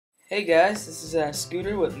Hey guys, this is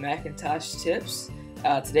Scooter with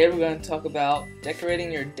Macintoshtipz. Today we're going to talk about decorating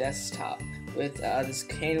your desktop with this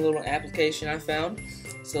handy little application I found.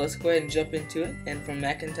 So let's go ahead and jump into it. And from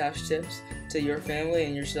Macintoshtipz to your family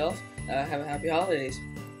and yourself, have a happy holidays.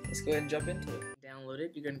 Let's go ahead and jump into it. Download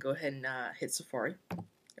it. You're going to go ahead and hit Safari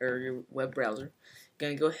or your web browser. You're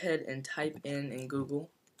going to go ahead and type in Google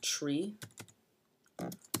tree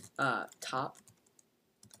top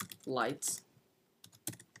lights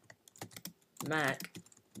Mac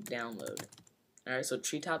download. Alright, so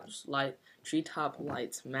Treetop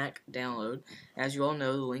Lights Mac download. As you all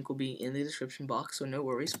know, the link will be in the description box, so no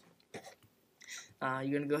worries. You're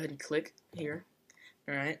going to go ahead and click here.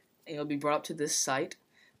 Alright, and you'll be brought up to this site,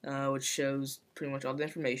 which shows pretty much all the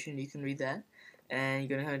information. You can read that. And you're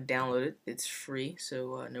going to have to download it. It's free,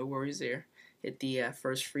 so no worries there. Hit the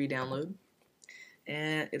first free download.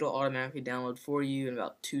 And it'll automatically download for you in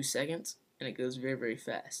about 2 seconds. And it goes very, very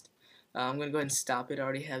fast. I'm going to go ahead and stop it. I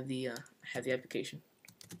already have the application.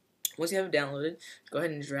 Once you have it downloaded, go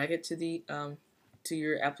ahead and drag it to the to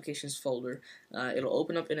your applications folder. It'll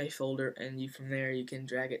open up in a folder, and from there you can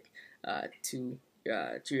drag it to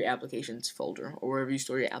your applications folder or wherever you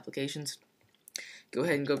store your applications. Go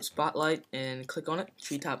ahead and go to Spotlight and click on it.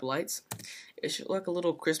 Treetop Lights. It should look like a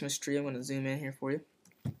little Christmas tree. I'm going to zoom in here for you.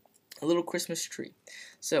 A little Christmas tree.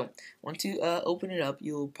 So once you open it up,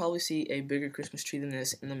 you'll probably see a bigger Christmas tree than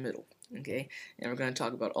this in the middle. Okay, and we're going to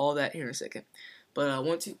talk about all that here in a second. But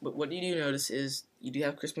what you do notice is you do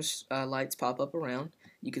have Christmas lights pop up around.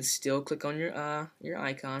 You can still click on your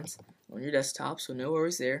icons on your desktop, so no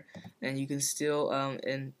worries there. And you can still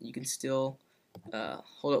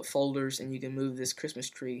hold up folders, and you can move this Christmas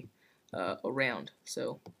tree around.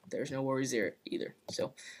 So there's no worries there either.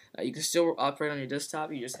 So you can still operate on your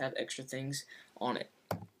desktop. You just have extra things on it.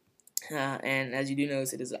 And as you do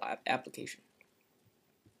notice, it is an application.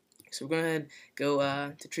 So we're going to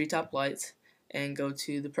go to Treetop Lights and go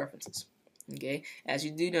to the preferences. Okay, as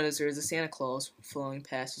you do notice, there is a Santa Claus flowing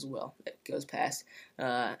past as well. That goes past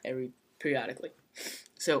periodically.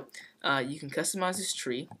 So you can customize this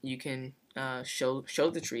tree. You can show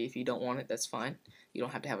the tree. If you don't want it, that's fine. You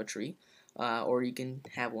don't have to have a tree, or you can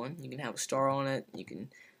have one. You can have a star on it. You can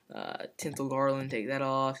tint the garland, take that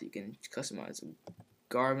off. You can customize the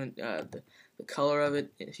garment, the color of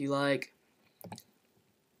it if you like.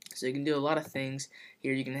 So you can do a lot of things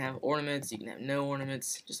here. You can have ornaments, you can have no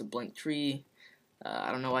ornaments, just a blank tree.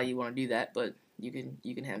 I don't know why you want to do that, but you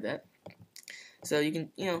can have that. So you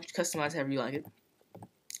can customize however you like it,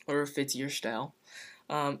 or fits your style.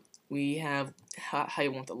 We have how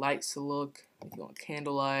you want the lights to look. If you want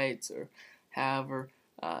candle lights or however,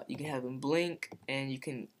 you can have them blink, and you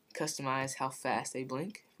can customize how fast they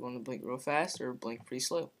blink. If you want to blink real fast or blink pretty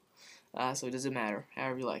slow. So it doesn't matter,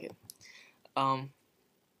 however you like it.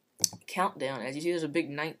 Countdown. As you see, there's a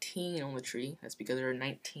big 19 on the tree. That's because there are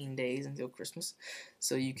 19 days until Christmas.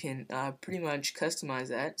 So you can pretty much customize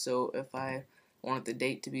that. So if I wanted the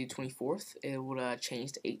date to be 24th, it would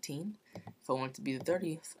change to 18. If I want it to be the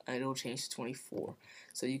 30th, it'll change to 24.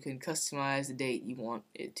 So you can customize the date you want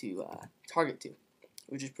it to target to,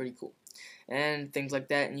 which is pretty cool. And things like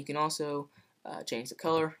that. And you can also change the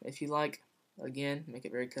color if you like. Again, make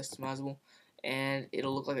it very customizable. And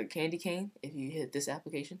it'll look like a candy cane if you hit this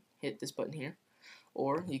application, hit this button here.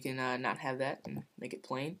 Or you can not have that and make it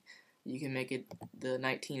plain. You can make it the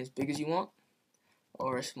 19 as big as you want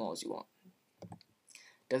or as small as you want.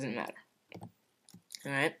 Doesn't matter.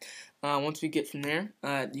 Alright, once we get from there,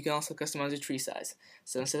 you can also customize the tree size.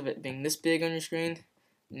 So instead of it being this big on your screen,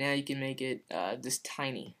 now you can make it this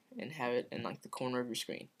tiny and have it in like the corner of your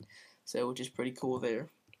screen. So which is pretty cool there.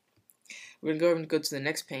 We're going to go to the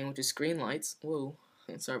next pane, which is screen lights. Whoa,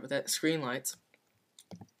 sorry about that. Screen lights.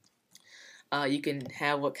 You can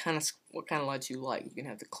have what kind of lights you like. You can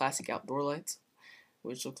have the classic outdoor lights,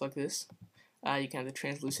 which look like this. You can have the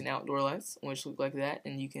translucent outdoor lights, which look like that,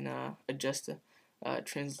 and you can adjust the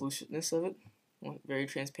translucentness of it. Very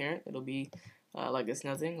transparent. It'll be like it's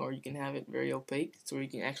nothing, or you can have it very opaque, so you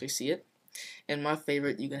can actually see it. And my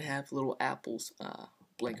favorite, you can have little apples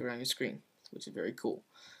blink around your screen, which is very cool.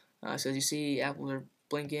 So as you see, apples are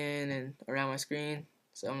blinking and around my screen.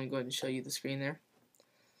 So I'm going to go ahead and show you the screen there.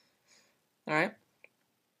 Alright.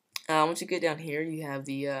 Once you get down here, you have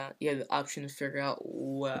the option to figure out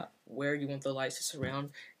where you want the lights to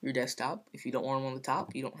surround your desktop. If you don't want them on the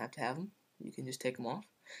top, you don't have to have them. You can just take them off.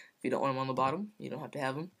 If you don't want them on the bottom, you don't have to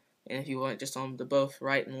have them. And if you want it just on the both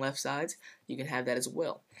right and left sides, you can have that as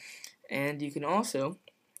well. And you can also,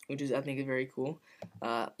 which is I think is very cool,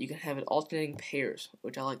 you can have it alternating pairs,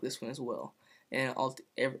 which I like this one as well. And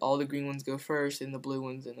all the green ones go first, and the blue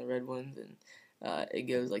ones and the red ones, and it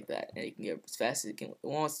goes like that, and it can go as fast as it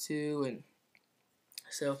wants to, and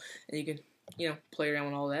you can play around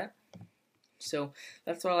with all that. So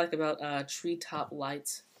that's what I like about Treetop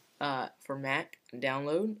Lights for Mac.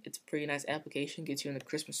 Download. It's a pretty nice application. Gets you in the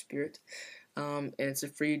Christmas spirit. And it's a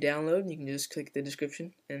free download. You can just click the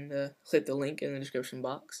description and click the link in the description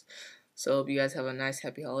box. So I hope you guys have a nice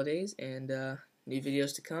happy holidays, and new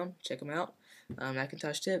videos to come. Check them out.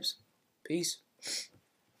 Macintosh Tips. Peace.